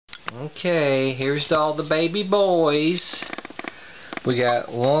Okay, here's all the baby boys. We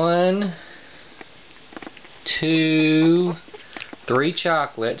got 1, 2, 3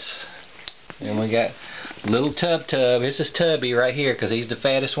 chocolates. And we got little Tub. This is Tubby right here because he's the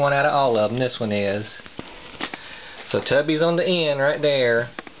fattest one out of all of them. This one is. So Tubby's on the end right there.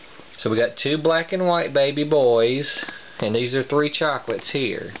 So we got 2 black and white baby boys. And these are 3 chocolates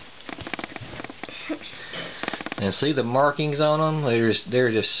here. And see the markings on them?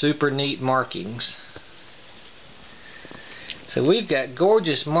 They're just super neat markings. So we've got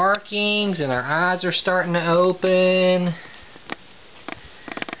gorgeous markings and our eyes are starting to open.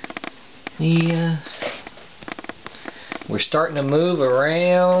 Yeah. We're starting to move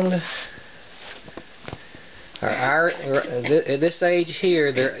around. At this age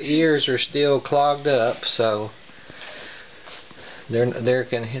here, their ears are still clogged up, so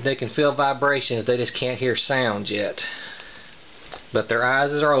they can feel vibrations. They just can't hear sounds yet. But their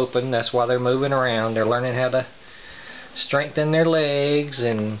eyes are open. That's why they're moving around. They're learning how to strengthen their legs,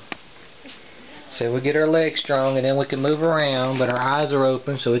 and so we get our legs strong and then we can move around, but our eyes are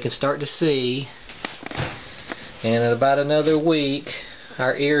open so we can start to see. And in about another week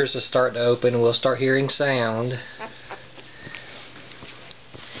our ears will start to open and we'll start hearing sound.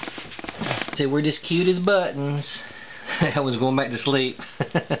 See, we're just cute as buttons. I was going back to sleep.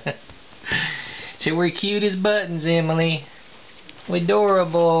 See, we're cute as buttons, Emily. We're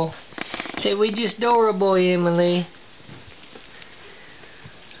adorable. See, we just adorable, Emily.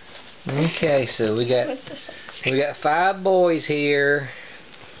 Okay, so we got 5 boys here.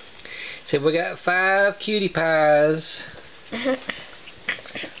 So we got 5 cutie pies.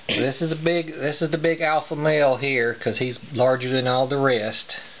 This is the big alpha male here because he's larger than all the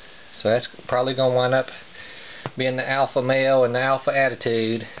rest. So that's probably gonna wind up being the alpha male and the alpha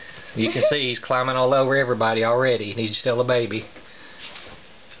attitude. You can see he's climbing all over everybody already. He's still a baby.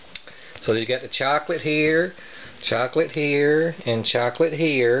 So you got the chocolate here, and chocolate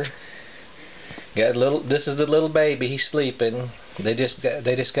here. Got this is the little baby. He's sleeping. They just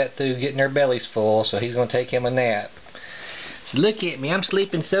got through getting their bellies full, so he's gonna take him a nap. So look at me, I'm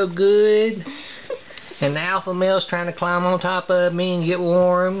sleeping so good, and the alpha male's trying to climb on top of me and get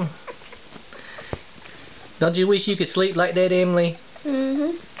warm. Don't you wish you could sleep like that, Emily?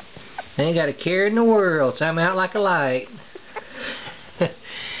 Mm-hmm. I ain't got a care in the world, so I'm out like a light. I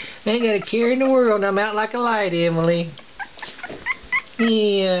ain't got a care in the world, I'm out like a light, Emily.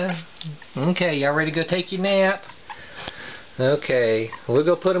 Yeah. Okay, y'all ready to go take your nap? Okay, we'll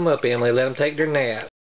go put them up, Emily. Let them take their nap.